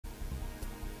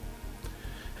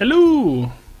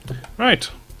Hello! Right,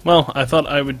 well, I thought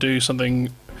I would do something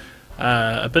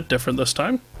a bit different this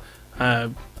time.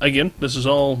 Again, this is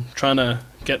all trying to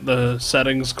get the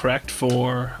settings correct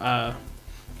for, so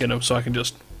I can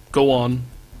just go on,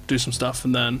 do some stuff,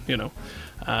 and then,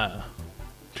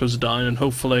 close it down, and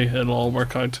hopefully it'll all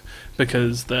work out,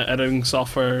 because the editing the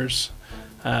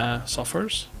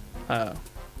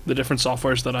different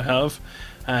softwares that I have,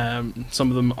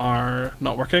 some of them are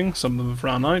not working, some of them have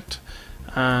ran out,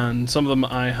 and some of them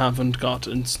I haven't got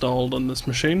installed on this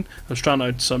machine. I was trying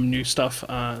out some new stuff,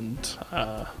 and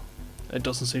it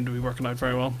doesn't seem to be working out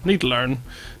very well. Need to learn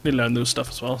those stuff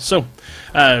as well. So,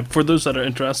 for those that are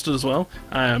interested as well,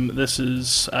 this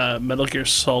is Metal Gear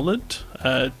Solid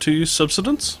 2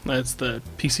 Substance. It's the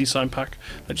PC sound pack.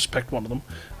 I just picked one of them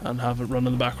and have it run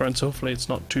in the background, so hopefully it's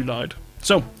not too loud.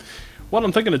 So, what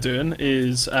I'm thinking of doing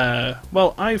is,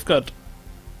 I've got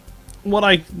what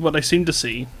I seem to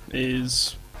see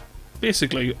is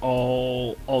basically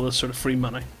all this sort of free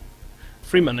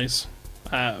minis,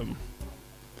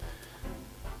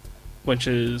 which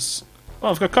is,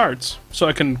 well, I've got cards, so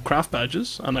I can craft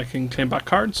badges and I can claim back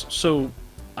cards. So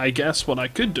I guess what I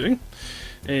could do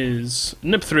is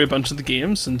nip through a bunch of the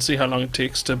games and see how long it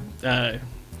takes to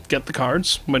get the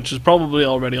cards, which is probably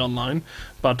already online,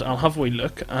 but I'll have a wee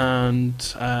look and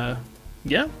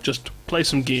just play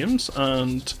some games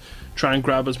and try and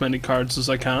grab as many cards as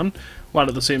I can, while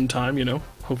at the same time,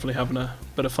 hopefully having a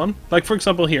bit of fun. Like, for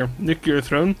example, here, Nuclear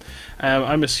Throne,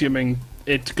 I'm assuming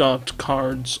it got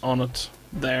cards on it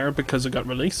there because it got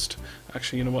released.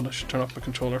 Actually, you know what, I should turn off my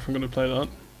controller if I'm going to play that.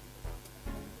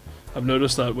 I've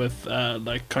noticed that with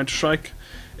like Counter-Strike,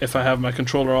 if I have my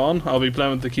controller on, I'll be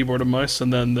playing with the keyboard and mouse,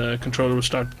 and then the controller will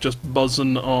start just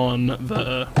buzzing on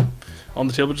the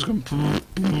table, just going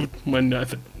when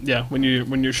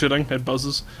you're shooting, it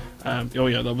buzzes. Oh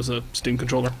yeah, that was a Steam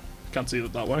controller. Can't see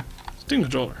it that way. Steam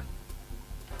controller.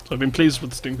 So I've been pleased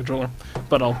with the Steam controller,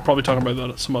 but I'll probably talk about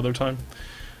that at some other time.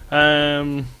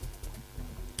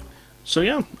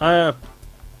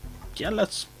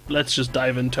 Let's just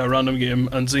dive into a random game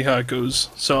and see how it goes.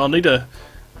 So I'll need to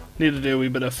do a wee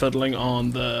bit of fiddling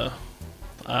on the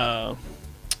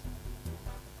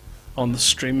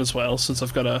stream as well, since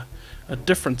I've got a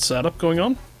different setup going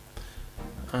on.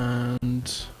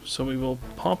 And so we will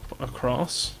pop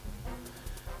across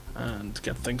and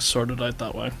get things sorted out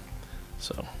that way.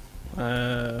 So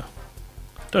don't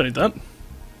need that.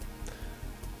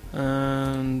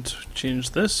 And change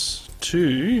this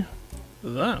to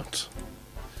that.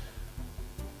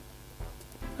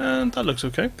 And that looks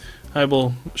okay. I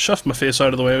will shove my face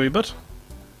out of the way a wee bit.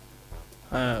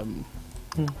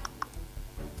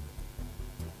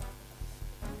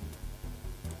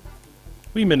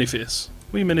 Wee mini face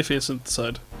at the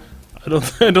side. I don't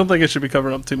think it should be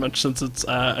covering up too much, since it's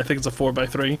I think it's a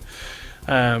 4x3.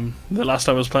 The last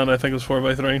time I was playing, I think it was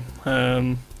 4x3.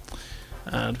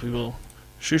 And we will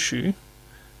shoo,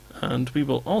 and we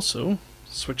will also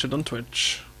switch it on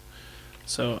Twitch.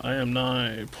 So I am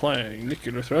now playing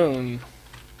Nuclear Throne.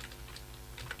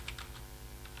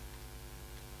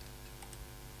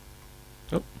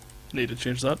 Oh, need to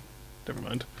change that. Never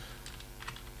mind.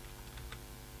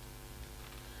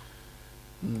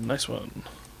 Nice one.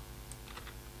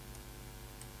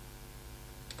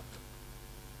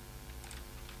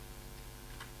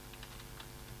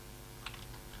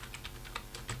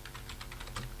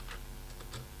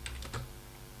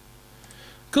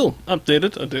 Cool,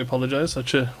 updated. I do apologise. That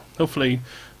should hopefully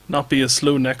not be as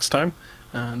slow next time,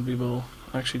 and we will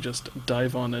actually just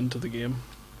dive on into the game.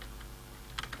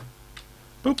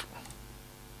 Boop.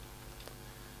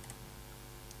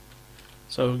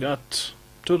 So we got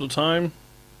total time.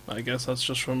 I guess that's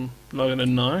just from logging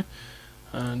in now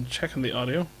and checking the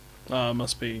audio.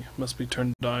 Must be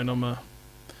turned down on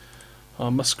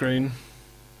my screen.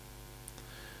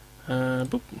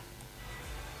 Boop.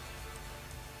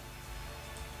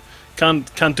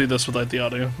 Can't do this without the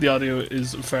audio. The audio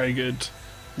is very good.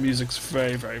 Music's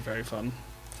very, very, very fun.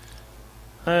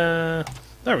 There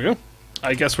we go.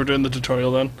 I guess we're doing the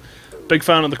tutorial then. Big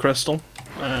fan of the crystal,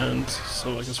 and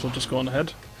so I guess we'll just go on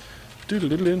ahead.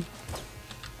 Doodle-doodle-in.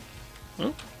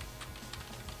 Oh.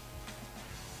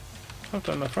 Up,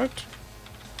 down, left, right.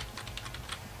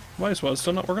 Why is WAS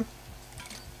still not working?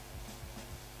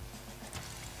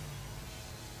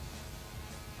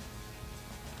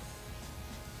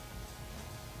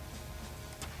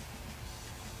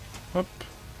 Up.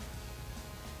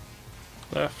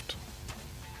 Left.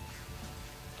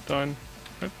 Down.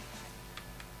 Right.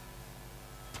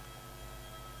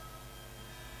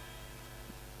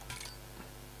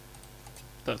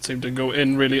 That seemed to go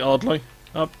in really oddly.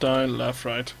 Up, down, left,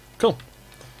 right. Cool.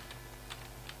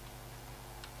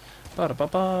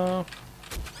 Ba-da-ba-ba.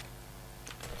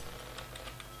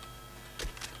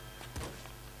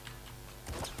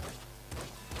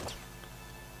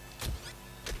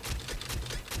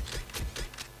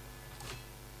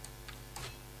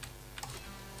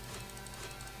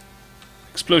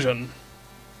 Explosion.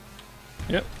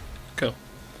 Yep, cool.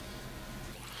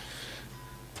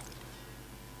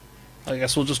 I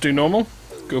guess we'll just do normal.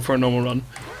 Go for a normal run.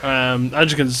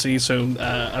 As you can see, so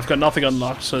I've got nothing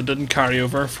unlocked, so it didn't carry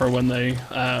over for when they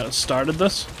started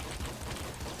this,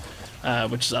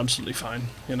 which is absolutely fine,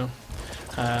 you know.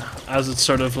 As it's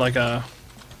sort of like a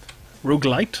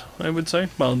roguelite, I would say.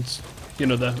 Well, it's, you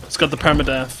know, it's got the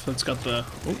permadeath, it's got the...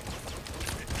 Oh.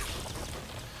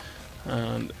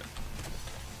 And...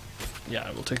 yeah,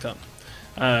 I will take that.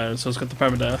 So it's got the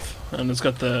permadeath, and it's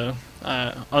got the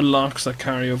unlocks that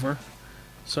carry over.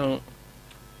 So,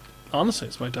 honestly,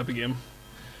 it's my type of game.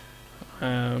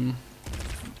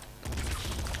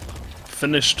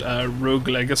 Finished Rogue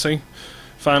Legacy,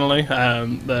 finally,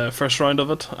 the first round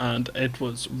of it, and it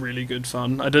was really good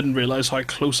fun. I didn't realise how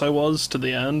close I was to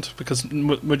the end, because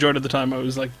majority of the time I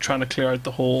was like trying to clear out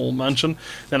the whole mansion.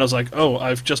 Then I was like, oh,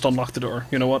 I've just unlocked the door.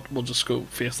 You know what? We'll just go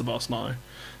face the boss now.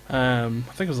 I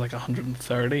think it was like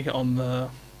 130 on the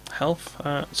health,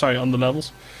 sorry, on the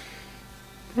levels.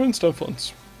 Run stuff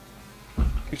once.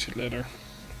 Reach it later.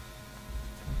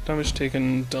 Damage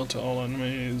taken, delta all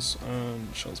enemies,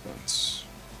 and shells bounce.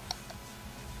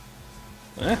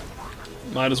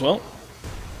 Might as well.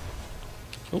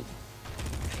 Oh.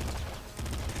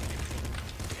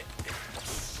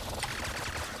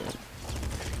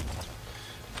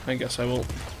 I guess I will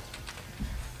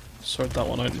sort that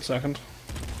one out in a second.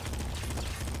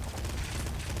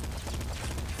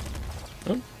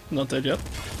 Oh, not dead yet.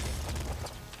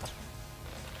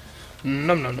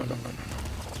 No, no, no, no, no,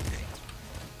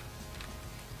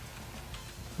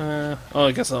 no. Oh,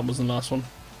 I guess that was the last one.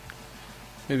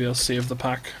 Maybe I'll save the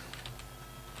pack.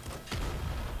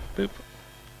 Boop.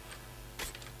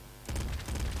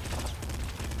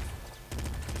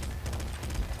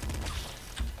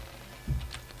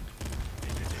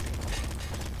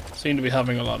 Seem to be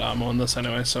having a lot of ammo on this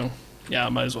anyway, so yeah, I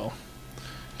might as well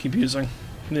keep using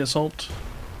the assault.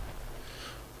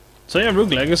 So yeah,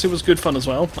 Rogue Legacy was good fun as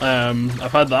well.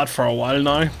 I've had that for a while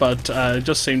now, but it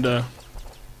just seemed to...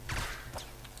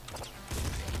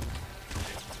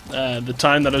 the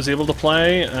time that I was able to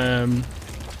play,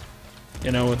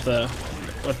 you know, with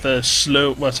the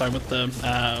slow... well, sorry, with the...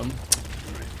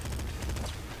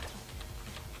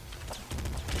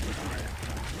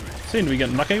 seem to be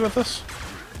getting lucky with this.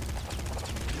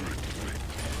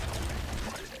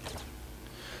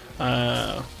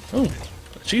 Oh,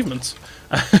 achievements.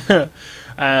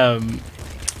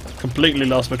 Completely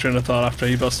lost my train of thought after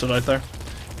he busted out there.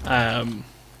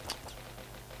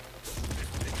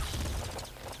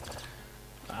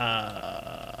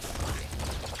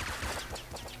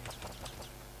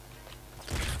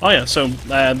 Oh yeah, so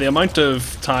the amount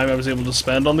of time I was able to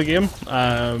spend on the game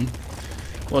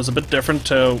was a bit different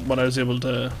to what I was able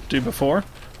to do before.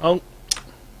 Oh,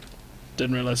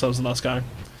 didn't realise that was the last guy.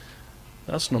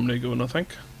 That's normally going, I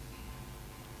think.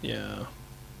 Yeah.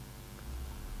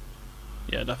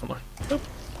 Yeah, definitely. Oop.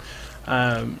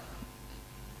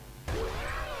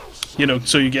 You know,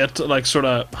 so you get like sort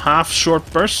of half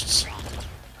short bursts,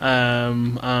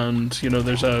 and you know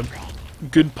there's a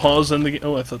good pause in the game.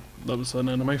 Oh, I thought that was an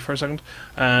enemy for a second.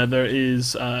 There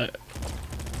is a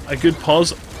good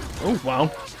pause. Oh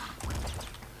wow!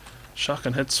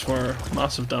 Shotgun hits for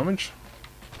massive damage.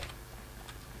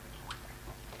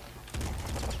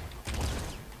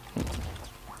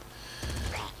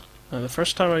 The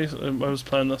first time I was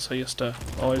playing this, I used to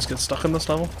always get stuck in this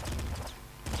level.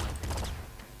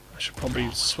 I should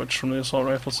probably switch from the assault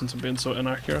rifle since I'm being so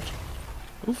inaccurate.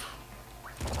 Oof.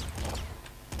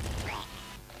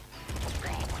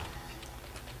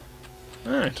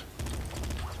 Alright.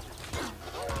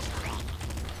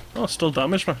 Oh, still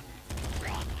damaged me.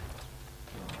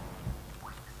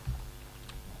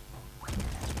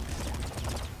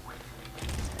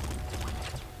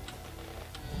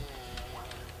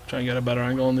 Try and get a better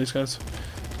angle on these guys.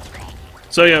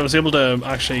 So yeah, I was able to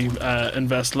actually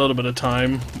invest a little bit of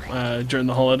time during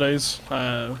the holidays,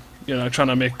 you know, trying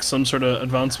to make some sort of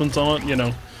advancements on it, you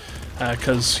know,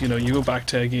 because, you know, you go back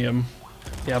to a game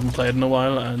you haven't played in a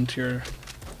while and you're,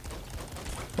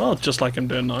 well, just like I'm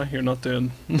doing now, you're not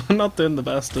doing, not doing the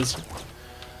best as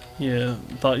you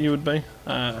thought you would be.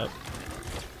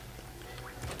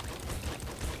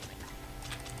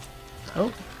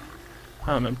 Oh,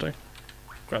 I'm empty.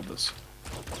 Grab this.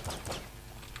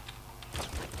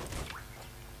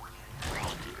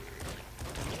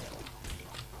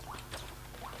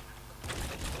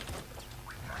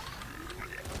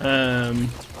 Um,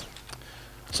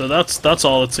 so that's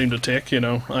all it seemed to take, you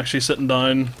know, actually sitting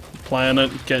down, playing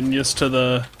it, getting used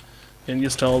to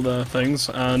all the things.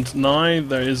 And now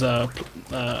there is a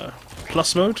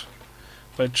plus mode,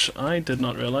 which I did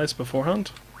not realize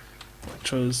beforehand,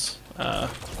 which was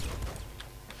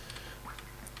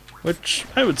which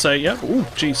I would say, yeah. Oh,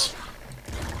 jeez,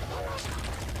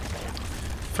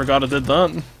 forgot I did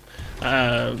that.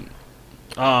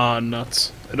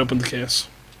 Nuts! It opened the case.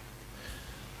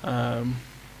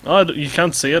 You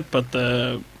can't see it, but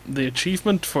the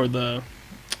achievement for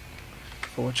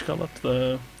what you call it,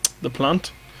 the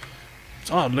plant.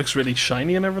 Oh, it looks really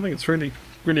shiny and everything. It's really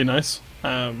nice.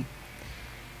 I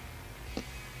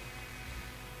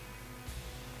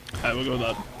will go with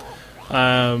that.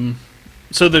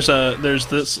 So there's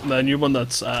the new one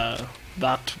that's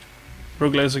that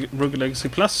Rogue Legacy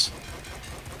Plus.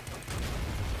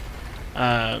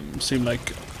 Seemed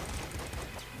like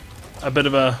a bit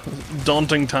of a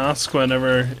daunting task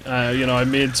whenever you know, I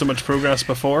made so much progress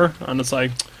before, and it's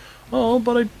like, oh,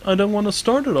 but I don't want to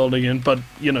start it all again. But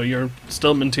you know, you're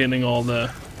still maintaining all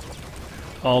the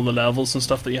levels and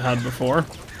stuff that you had before,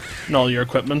 and all your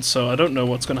equipment. So I don't know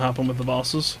what's going to happen with the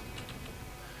bosses.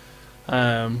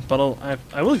 But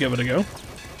I will give it a go.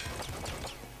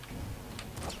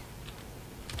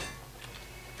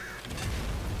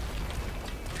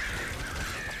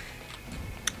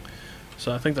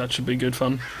 So I think that should be good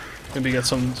fun. Maybe get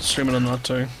some streaming on that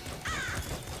too.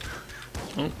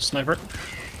 Oh, sniper.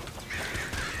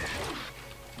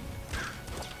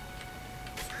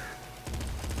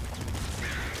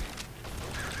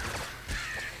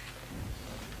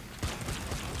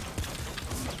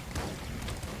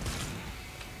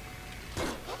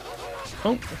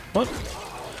 Oh, what?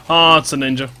 Oh, it's a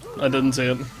ninja. I didn't see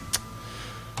it.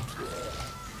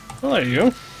 Well, there you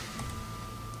go.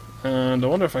 And I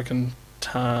wonder if I can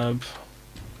tab.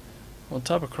 I'll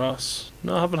tab across.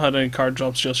 No, I haven't had any card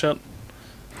drops just yet.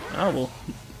 We'll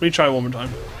retry one more time.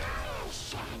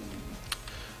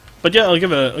 But yeah, I'll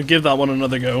give that one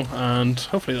another go, and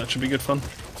hopefully that should be good fun.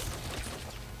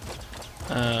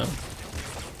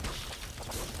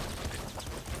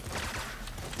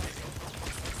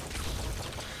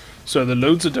 So there are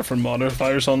loads of different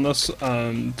modifiers on this,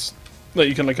 and that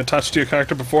you can like attach to your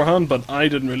character beforehand. But I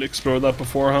didn't really explore that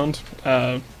beforehand.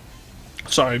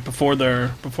 Sorry, before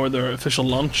their official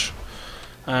launch.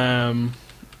 And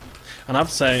I have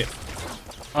to say,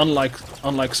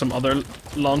 unlike some other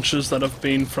launches that have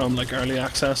been from like early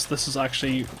access, this is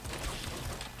actually,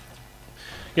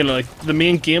 you know, like the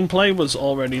main gameplay was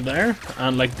already there,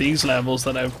 and like these levels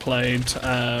that I've played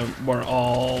were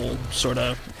all sort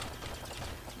of,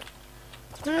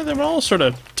 yeah, they were all sort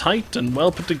of tight and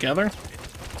well put together.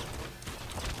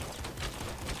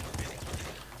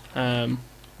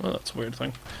 Well, that's a weird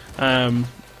thing.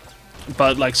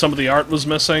 But like some of the art was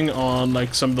missing on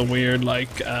like some of the weird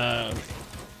like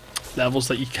levels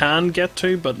that you can get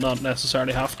to, but not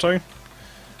necessarily have to.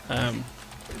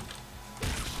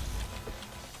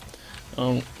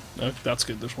 Oh, no, that's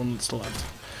good. There's one that's still left.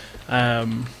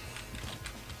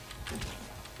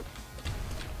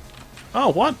 Oh,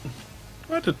 what?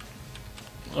 Where did?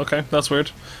 Okay, that's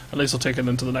weird. At least I'll take it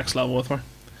into the next level with me.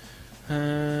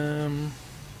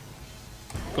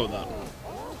 Go with that.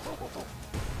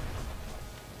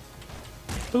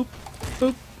 Boop,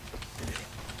 boop.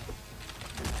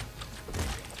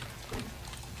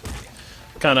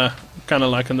 Kinda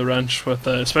liking the wrench with,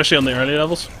 especially on the early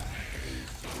levels.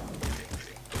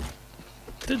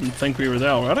 Didn't think we were there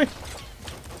already.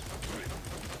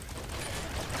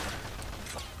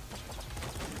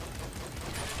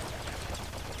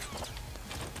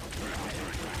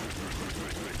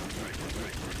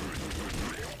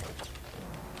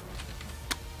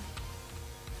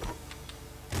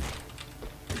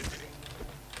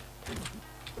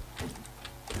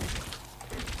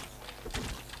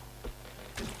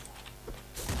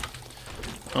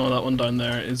 Oh, that one down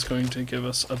there is going to give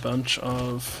us a bunch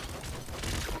of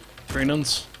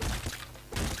greenons.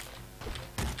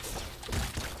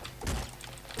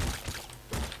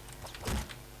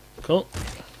 Cool.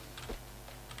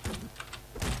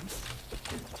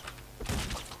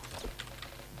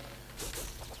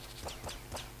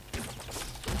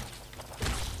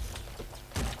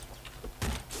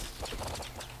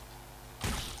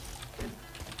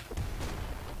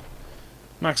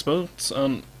 Max boats,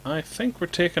 and I think we're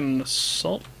taking an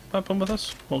assault weapon with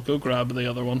us. We'll go grab the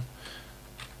other one.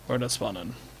 Where'd it spawn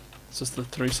in? Is this the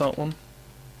 3-salt one?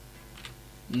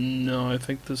 No, I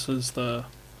think this is the...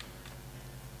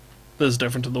 This is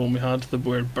different to the one we had, the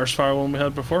weird burst fire one we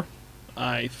had before.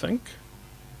 I think.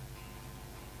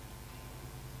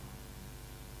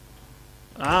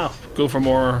 Ah, go for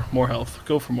more health.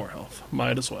 Go for more health.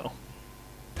 Might as well.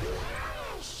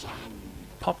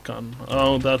 Pop gun.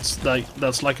 Oh, that's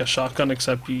like a shotgun,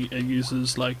 except it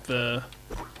uses like the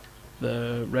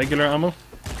regular ammo.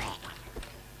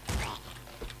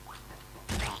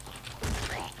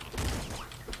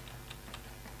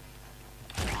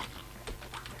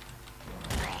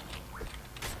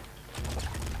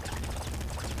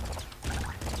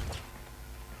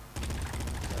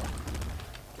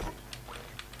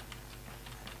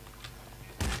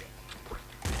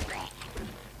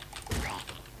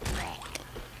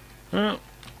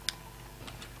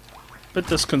 Bit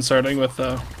disconcerting with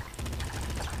the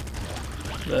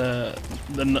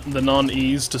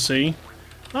non-ease to see.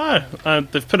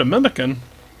 They've put a mimic in.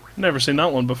 Never seen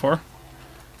that one before.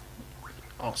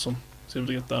 Awesome. Was able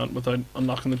to get that without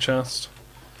unlocking the chest.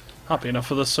 Happy enough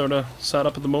with this sort of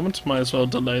setup at the moment. Might as well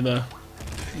delay the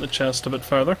chest a bit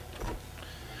further.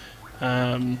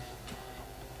 So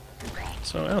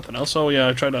anything else? Oh yeah,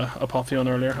 I tried a Apotheon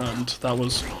earlier, and that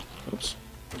was, oops,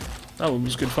 that one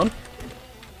was good fun.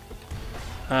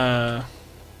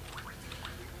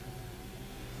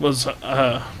 Was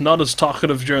not as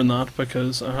talkative during that,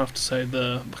 because I have to say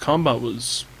the combat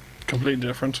was completely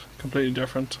different. Completely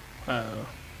different. Yeah,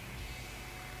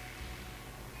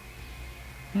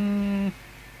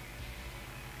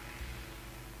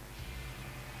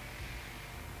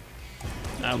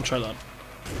 we'll try that.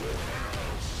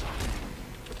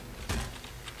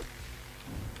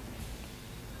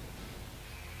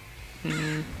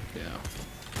 Yeah.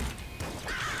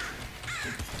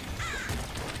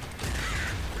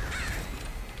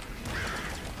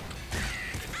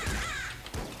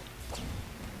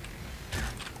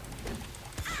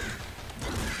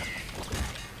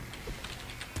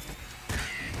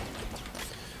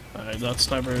 Alright, that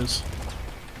sniper is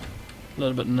a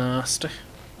little bit nasty.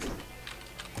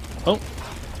 Oh!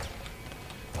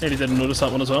 Nearly didn't notice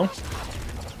that one as well.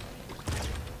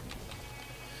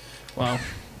 Wow.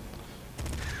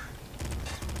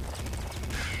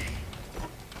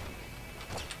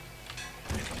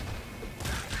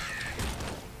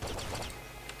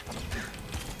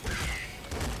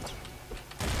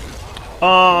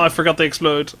 Oh, I forgot they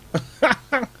explode.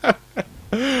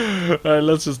 Alright,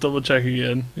 let's just double check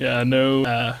again. Yeah,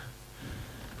 no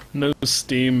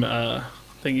Steam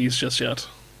thingies just yet.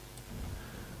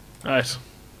 Alright.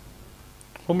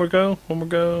 One more go, one more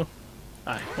go.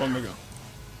 Aye, one more go.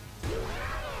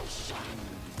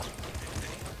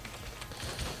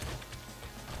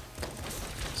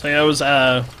 So yeah, it was,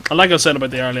 like I said about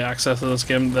the early access of this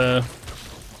game,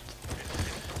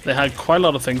 they had quite a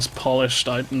lot of things polished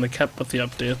out, and they kept with the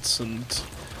updates, and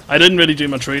I didn't really do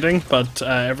much reading, but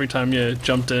every time you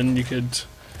jumped in,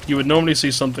 you would normally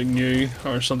see something new,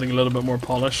 or something a little bit more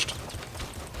polished.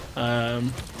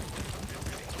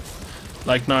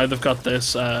 Like now they've got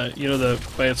this, you know, the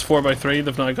way it's 4x3,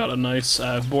 they've now got a nice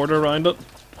border around it.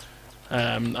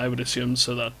 I would assume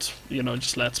so that, you know, it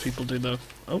just lets people do the...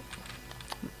 Oh,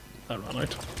 that ran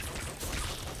out.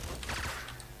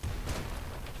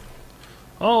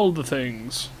 All the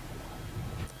things.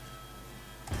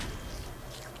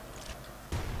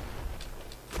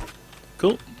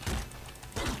 Cool.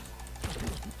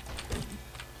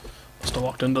 Must have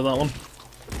walked into that one.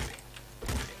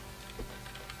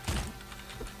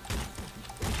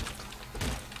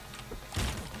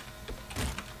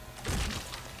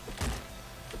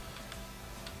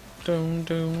 Dum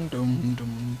dum dum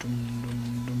dum dum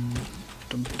dum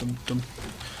dum dum dum.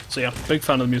 So yeah, big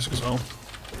fan of the music as well.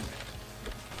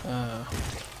 Oh.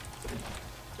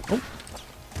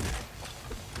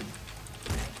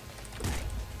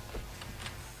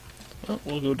 Well,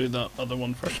 we'll go do that other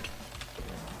one first.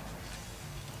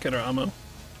 Get our ammo.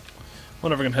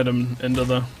 Wonder if we can hit him into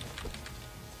the...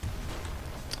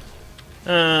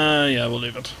 yeah, we'll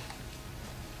leave it.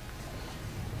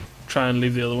 Try and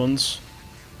leave the other ones.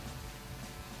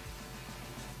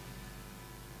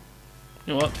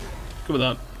 You know what? Go with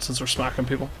that, since we're smacking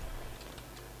people.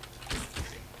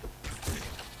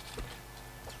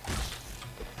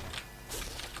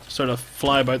 Sort of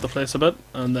fly about the place a bit,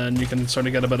 and then you can sort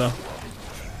of get a bit of...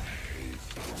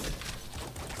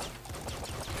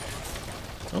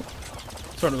 Oh,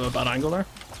 sort of a bad angle there.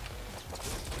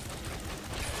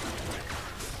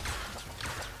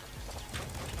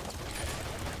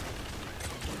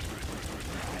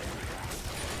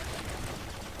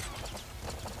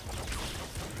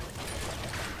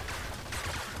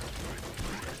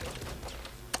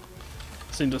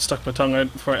 Seem to have stuck my tongue out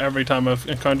for every time I've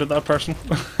encountered that person.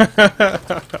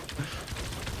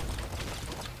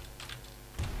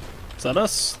 Is that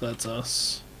us? That's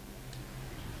us.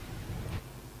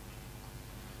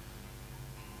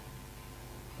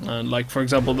 And like for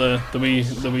example, the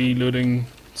wee looting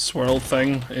swirl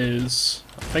thing is,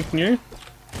 I think, new.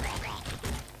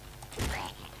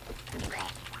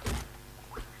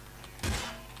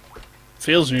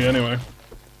 Feels new anyway.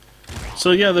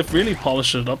 So yeah, they've really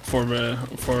polished it up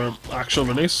for actual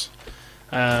release.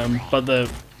 But the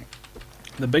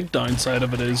big downside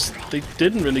of it is they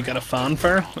didn't really get a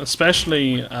fanfare,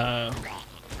 especially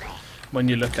when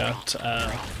you look at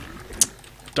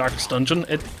Darkest Dungeon.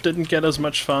 It didn't get as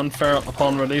much fanfare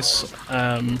upon release,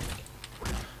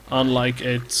 unlike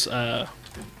its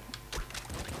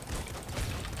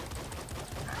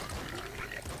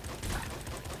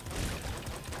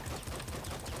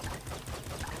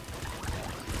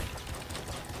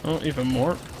oh, even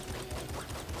more.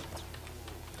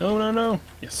 Oh, no, no.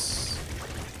 Yes.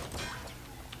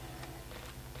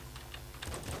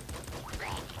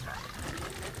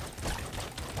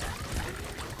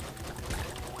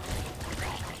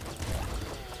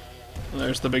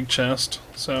 There's the big chest.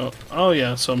 So, oh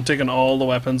yeah, so I'm taking all the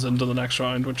weapons into the next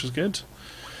round, which is good.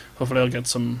 Hopefully I'll get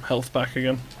some health back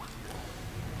again.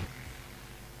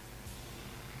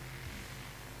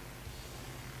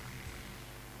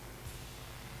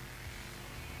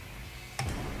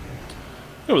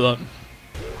 Go with that.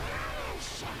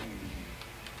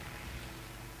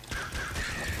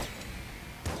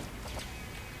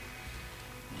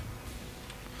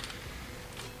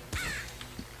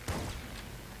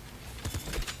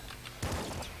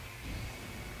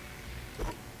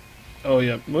 Oh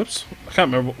yeah, whoops. I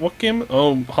can't remember what game.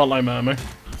 Oh, Hotline Miami.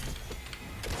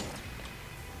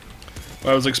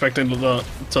 I was expecting to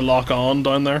lock on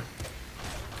down there.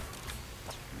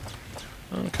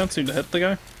 Oh, I can't seem to hit the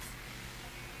guy.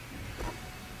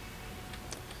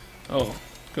 Oh,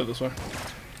 go this way.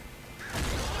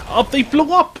 Oh, they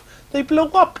blew up! They blew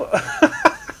up!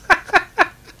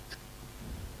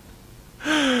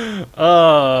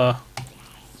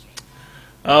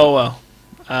 Oh well.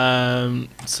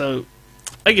 So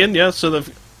again, yeah. So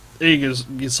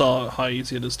you saw how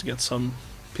easy it is to get some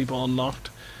people unlocked.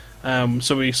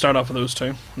 So we start off with those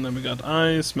two, and then we got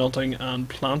ice, melting, and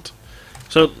plant.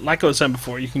 So like I was saying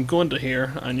before, you can go into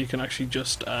here and you can actually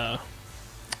just add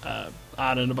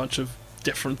in a bunch of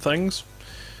different things.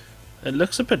 It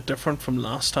looks a bit different from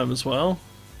last time as well.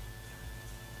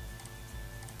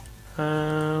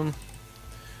 I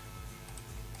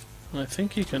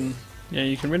think you can, yeah,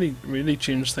 you can really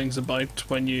change things about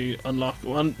when you unlock.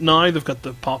 Well, now they've got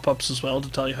the pop-ups as well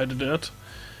to tell you how to do it,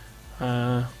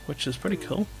 which is pretty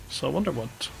cool. So I wonder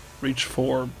what reach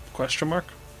 4 question mark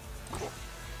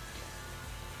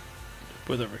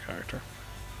with every character.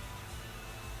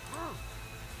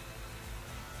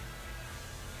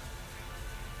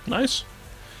 Nice.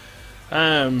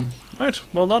 Right.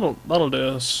 Well, that'll do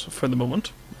us for the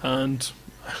moment, and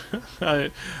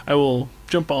I will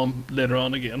jump on later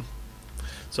on again.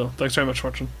 So thanks very much for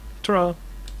watching. Ta-ra!